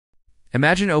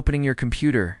Imagine opening your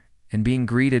computer and being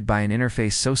greeted by an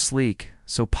interface so sleek,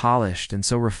 so polished, and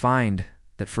so refined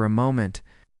that for a moment,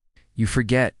 you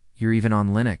forget you're even on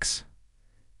Linux.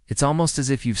 It's almost as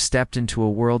if you've stepped into a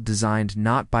world designed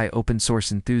not by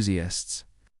open-source enthusiasts,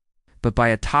 but by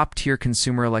a top-tier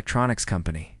consumer electronics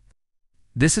company.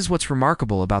 This is what's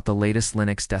remarkable about the latest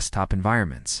Linux desktop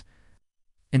environments.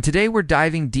 And today we're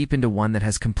diving deep into one that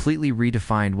has completely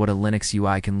redefined what a Linux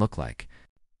UI can look like.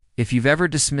 If you've ever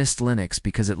dismissed Linux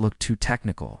because it looked too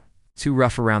technical, too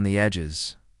rough around the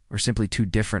edges, or simply too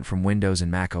different from Windows and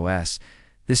Mac OS,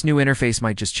 this new interface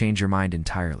might just change your mind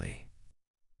entirely.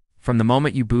 From the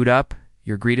moment you boot up,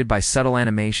 you're greeted by subtle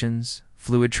animations,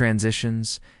 fluid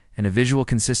transitions, and a visual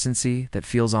consistency that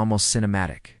feels almost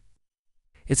cinematic.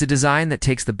 It's a design that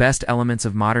takes the best elements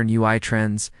of modern UI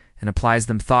trends and applies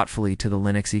them thoughtfully to the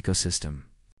Linux ecosystem.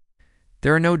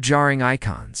 There are no jarring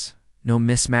icons, no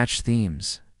mismatched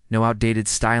themes, no outdated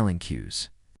styling cues.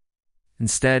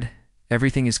 Instead,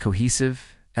 everything is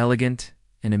cohesive, elegant,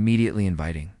 and immediately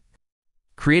inviting,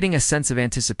 creating a sense of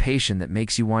anticipation that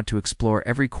makes you want to explore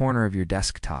every corner of your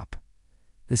desktop.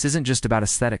 This isn't just about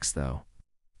aesthetics, though.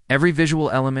 Every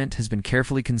visual element has been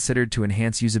carefully considered to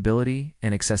enhance usability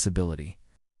and accessibility.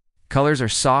 Colors are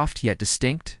soft yet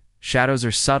distinct, shadows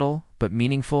are subtle but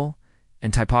meaningful,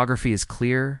 and typography is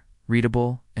clear,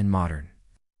 readable, and modern.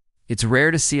 It's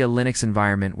rare to see a Linux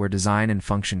environment where design and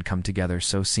function come together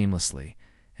so seamlessly,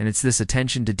 and it's this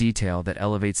attention to detail that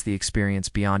elevates the experience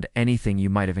beyond anything you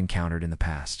might have encountered in the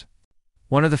past.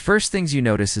 One of the first things you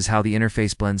notice is how the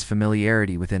interface blends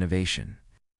familiarity with innovation.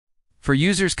 For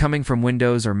users coming from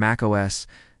Windows or Mac OS,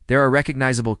 there are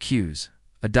recognizable cues,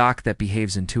 a dock that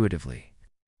behaves intuitively,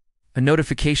 a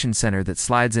notification center that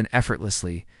slides in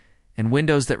effortlessly, and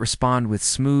windows that respond with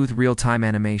smooth, real-time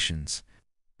animations.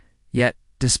 Yet,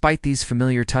 despite these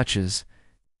familiar touches,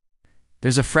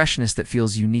 there's a freshness that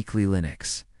feels uniquely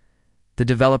Linux. The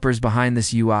developers behind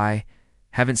this UI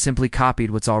haven't simply copied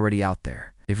what's already out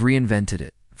there. They've reinvented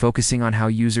it, focusing on how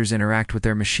users interact with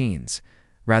their machines,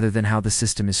 rather than how the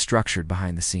system is structured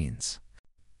behind the scenes.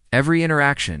 Every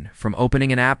interaction, from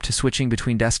opening an app to switching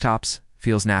between desktops,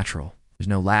 feels natural. There's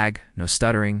no lag, no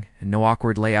stuttering, and no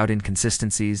awkward layout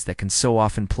inconsistencies that can so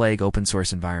often plague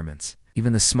open-source environments.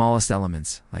 Even the smallest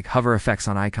elements, like hover effects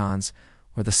on icons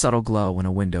or the subtle glow when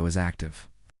a window is active,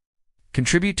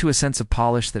 contribute to a sense of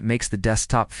polish that makes the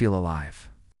desktop feel alive.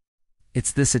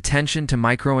 It's this attention to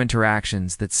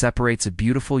micro-interactions that separates a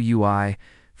beautiful UI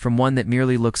from one that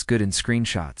merely looks good in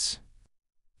screenshots.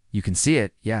 You can see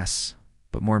it, yes,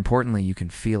 but more importantly, you can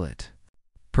feel it.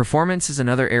 Performance is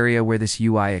another area where this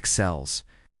UI excels.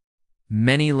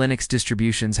 Many Linux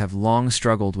distributions have long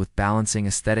struggled with balancing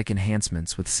aesthetic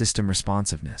enhancements with system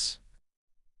responsiveness.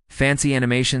 Fancy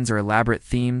animations or elaborate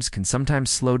themes can sometimes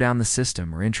slow down the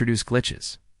system or introduce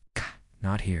glitches.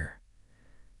 Not here.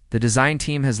 The design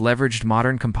team has leveraged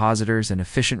modern compositors and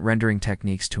efficient rendering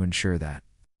techniques to ensure that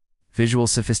visual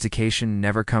sophistication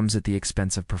never comes at the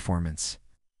expense of performance.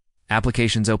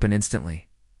 Applications open instantly,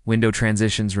 window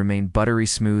transitions remain buttery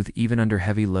smooth even under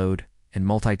heavy load, and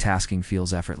multitasking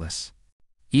feels effortless.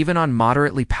 Even on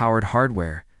moderately powered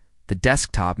hardware, the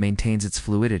desktop maintains its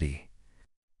fluidity,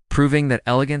 proving that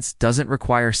elegance doesn't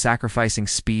require sacrificing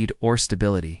speed or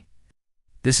stability.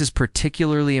 This is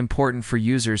particularly important for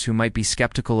users who might be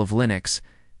skeptical of Linux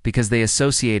because they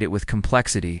associate it with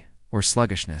complexity or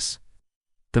sluggishness.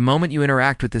 The moment you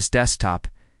interact with this desktop,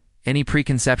 any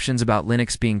preconceptions about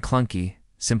Linux being clunky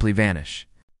simply vanish.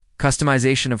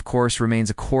 Customization, of course, remains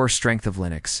a core strength of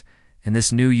Linux, and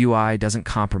this new UI doesn't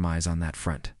compromise on that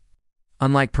front.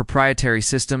 Unlike proprietary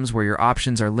systems where your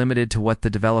options are limited to what the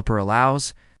developer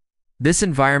allows, this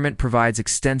environment provides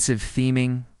extensive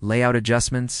theming, layout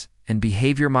adjustments, and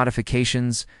behavior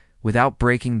modifications without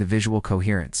breaking the visual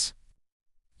coherence.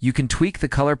 You can tweak the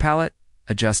color palette,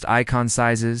 adjust icon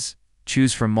sizes,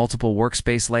 choose from multiple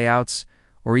workspace layouts,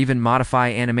 or even modify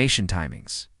animation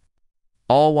timings,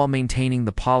 all while maintaining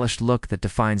the polished look that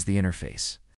defines the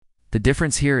interface. The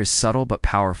difference here is subtle but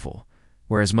powerful,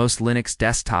 whereas most Linux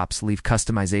desktops leave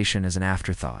customization as an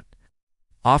afterthought,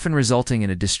 often resulting in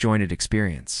a disjointed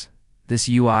experience. This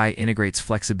UI integrates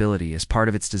flexibility as part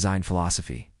of its design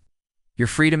philosophy. You're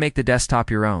free to make the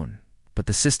desktop your own, but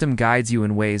the system guides you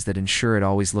in ways that ensure it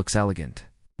always looks elegant.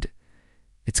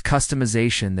 It's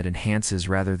customization that enhances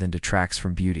rather than detracts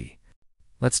from beauty.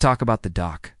 Let's talk about the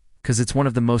dock, because it's one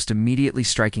of the most immediately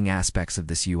striking aspects of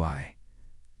this UI.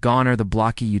 Gone are the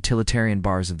blocky utilitarian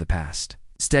bars of the past.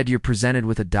 Instead, you're presented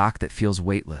with a dock that feels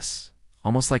weightless,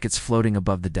 almost like it's floating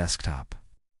above the desktop.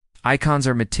 Icons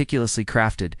are meticulously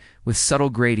crafted, with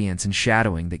subtle gradients and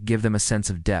shadowing that give them a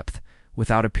sense of depth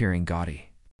without appearing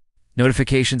gaudy.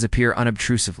 Notifications appear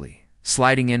unobtrusively,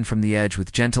 sliding in from the edge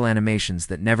with gentle animations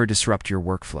that never disrupt your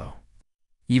workflow.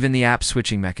 Even the app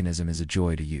switching mechanism is a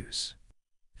joy to use,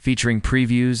 featuring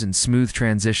previews and smooth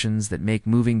transitions that make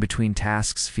moving between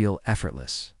tasks feel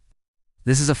effortless.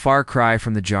 This is a far cry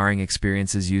from the jarring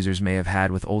experiences users may have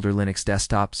had with older Linux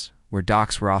desktops, where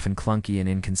docks were often clunky and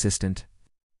inconsistent.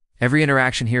 Every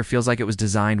interaction here feels like it was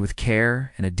designed with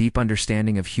care and a deep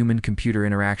understanding of human-computer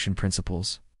interaction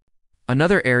principles.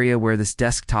 Another area where this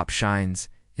desktop shines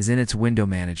is in its window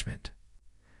management.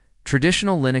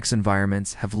 Traditional Linux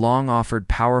environments have long offered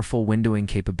powerful windowing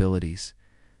capabilities,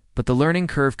 but the learning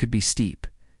curve could be steep,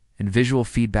 and visual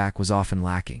feedback was often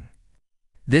lacking.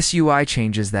 This UI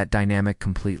changes that dynamic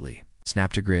completely.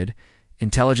 Snap-to-grid,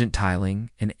 intelligent tiling,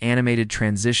 and animated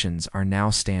transitions are now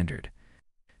standard,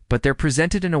 but they're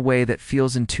presented in a way that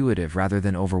feels intuitive rather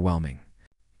than overwhelming.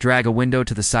 Drag a window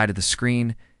to the side of the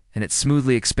screen, and it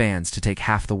smoothly expands to take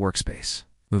half the workspace.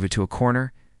 Move it to a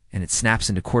corner, and it snaps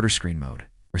into quarter screen mode,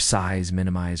 or size,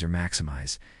 minimize, or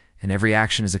maximize, and every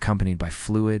action is accompanied by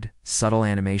fluid, subtle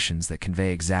animations that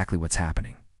convey exactly what's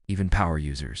happening. Even power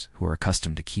users, who are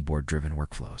accustomed to keyboard-driven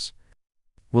workflows,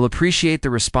 will appreciate the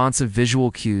responsive visual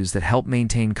cues that help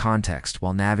maintain context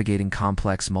while navigating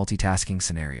complex multitasking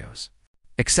scenarios.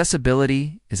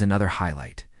 Accessibility is another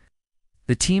highlight.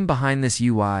 The team behind this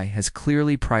UI has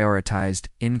clearly prioritized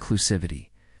inclusivity,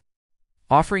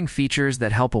 offering features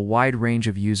that help a wide range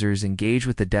of users engage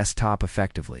with the desktop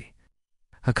effectively.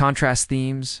 Contrast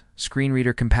themes, screen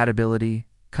reader compatibility,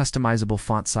 customizable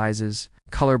font sizes,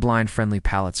 colorblind-friendly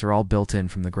palettes are all built in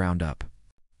from the ground up.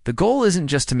 The goal isn't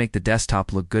just to make the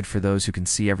desktop look good for those who can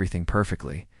see everything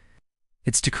perfectly.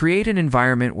 It's to create an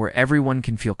environment where everyone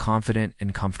can feel confident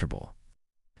and comfortable.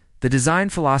 The design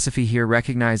philosophy here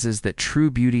recognizes that true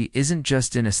beauty isn't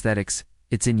just in aesthetics,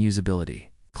 it's in usability,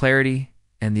 clarity,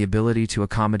 and the ability to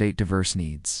accommodate diverse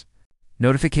needs.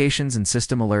 Notifications and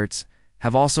system alerts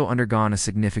have also undergone a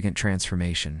significant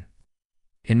transformation.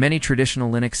 In many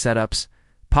traditional Linux setups,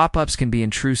 pop-ups can be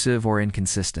intrusive or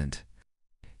inconsistent.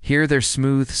 Here they're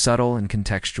smooth, subtle, and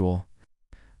contextual.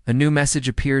 A new message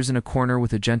appears in a corner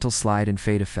with a gentle slide and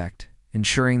fade effect,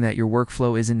 ensuring that your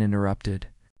workflow isn't interrupted.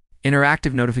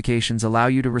 Interactive notifications allow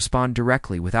you to respond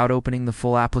directly without opening the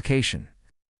full application.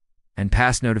 And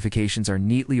past notifications are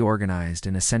neatly organized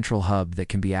in a central hub that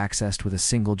can be accessed with a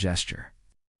single gesture.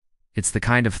 It's the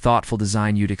kind of thoughtful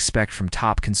design you'd expect from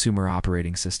top consumer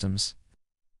operating systems,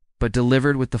 but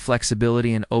delivered with the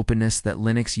flexibility and openness that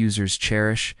Linux users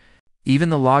cherish. Even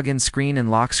the login screen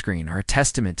and lock screen are a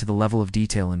testament to the level of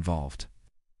detail involved.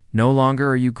 No longer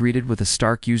are you greeted with a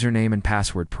stark username and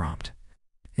password prompt.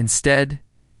 Instead,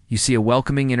 you see a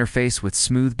welcoming interface with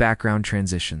smooth background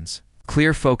transitions,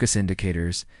 clear focus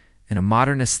indicators, and a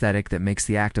modern aesthetic that makes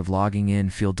the act of logging in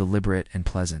feel deliberate and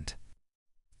pleasant.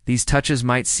 These touches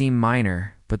might seem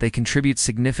minor, but they contribute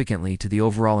significantly to the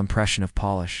overall impression of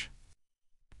polish.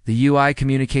 The UI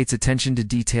communicates attention to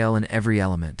detail in every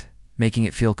element, making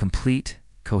it feel complete,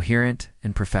 coherent,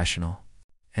 and professional.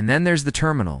 And then there's the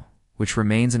terminal, which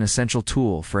remains an essential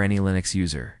tool for any Linux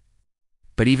user.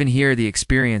 But even here, the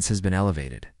experience has been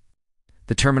elevated.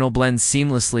 The terminal blends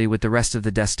seamlessly with the rest of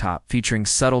the desktop, featuring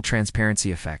subtle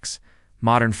transparency effects,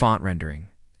 modern font rendering,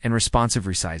 and responsive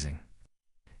resizing.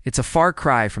 It's a far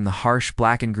cry from the harsh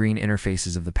black and green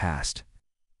interfaces of the past.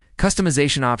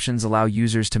 Customization options allow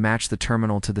users to match the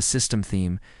terminal to the system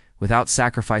theme without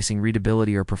sacrificing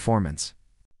readability or performance.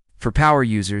 For power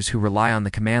users who rely on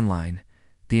the command line,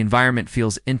 the environment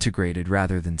feels integrated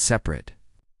rather than separate,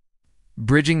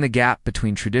 bridging the gap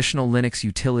between traditional Linux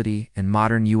utility and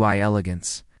modern UI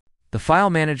elegance. The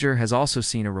file manager has also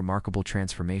seen a remarkable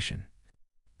transformation.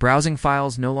 Browsing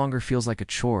files no longer feels like a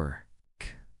chore.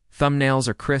 Thumbnails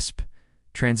are crisp,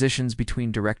 transitions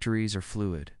between directories are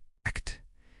fluid,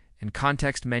 and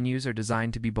context menus are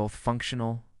designed to be both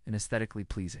functional and aesthetically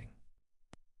pleasing.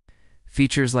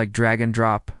 Features like drag and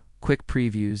drop, quick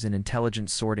previews, and intelligent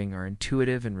sorting are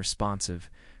intuitive and responsive,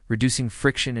 reducing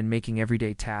friction and making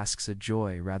everyday tasks a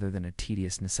joy rather than a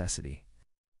tedious necessity.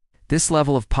 This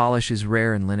level of polish is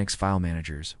rare in Linux file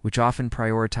managers, which often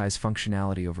prioritize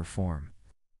functionality over form.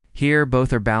 Here,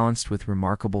 both are balanced with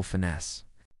remarkable finesse.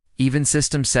 Even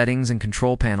system settings and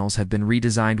control panels have been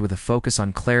redesigned with a focus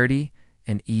on clarity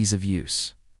and ease of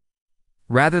use.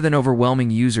 Rather than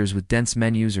overwhelming users with dense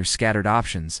menus or scattered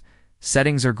options,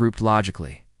 settings are grouped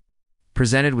logically,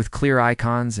 presented with clear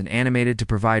icons and animated to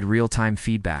provide real-time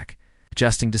feedback.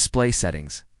 Adjusting display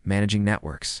settings, managing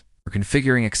networks, or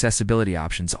configuring accessibility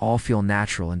options all feel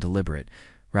natural and deliberate,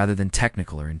 rather than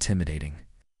technical or intimidating.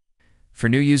 For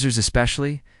new users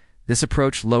especially, this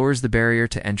approach lowers the barrier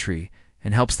to entry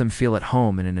and helps them feel at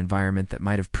home in an environment that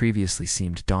might have previously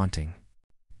seemed daunting.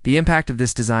 The impact of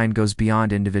this design goes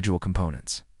beyond individual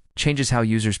components. It changes how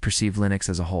users perceive Linux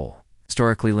as a whole.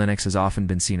 Historically, Linux has often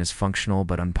been seen as functional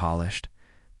but unpolished,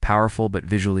 powerful but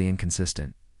visually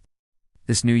inconsistent.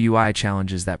 This new UI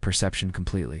challenges that perception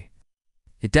completely.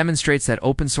 It demonstrates that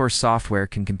open-source software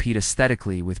can compete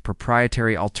aesthetically with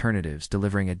proprietary alternatives,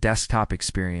 delivering a desktop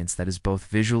experience that is both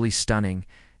visually stunning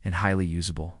and highly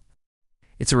usable.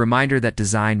 It's a reminder that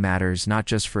design matters not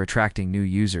just for attracting new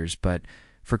users, but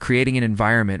for creating an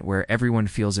environment where everyone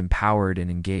feels empowered and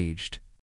engaged.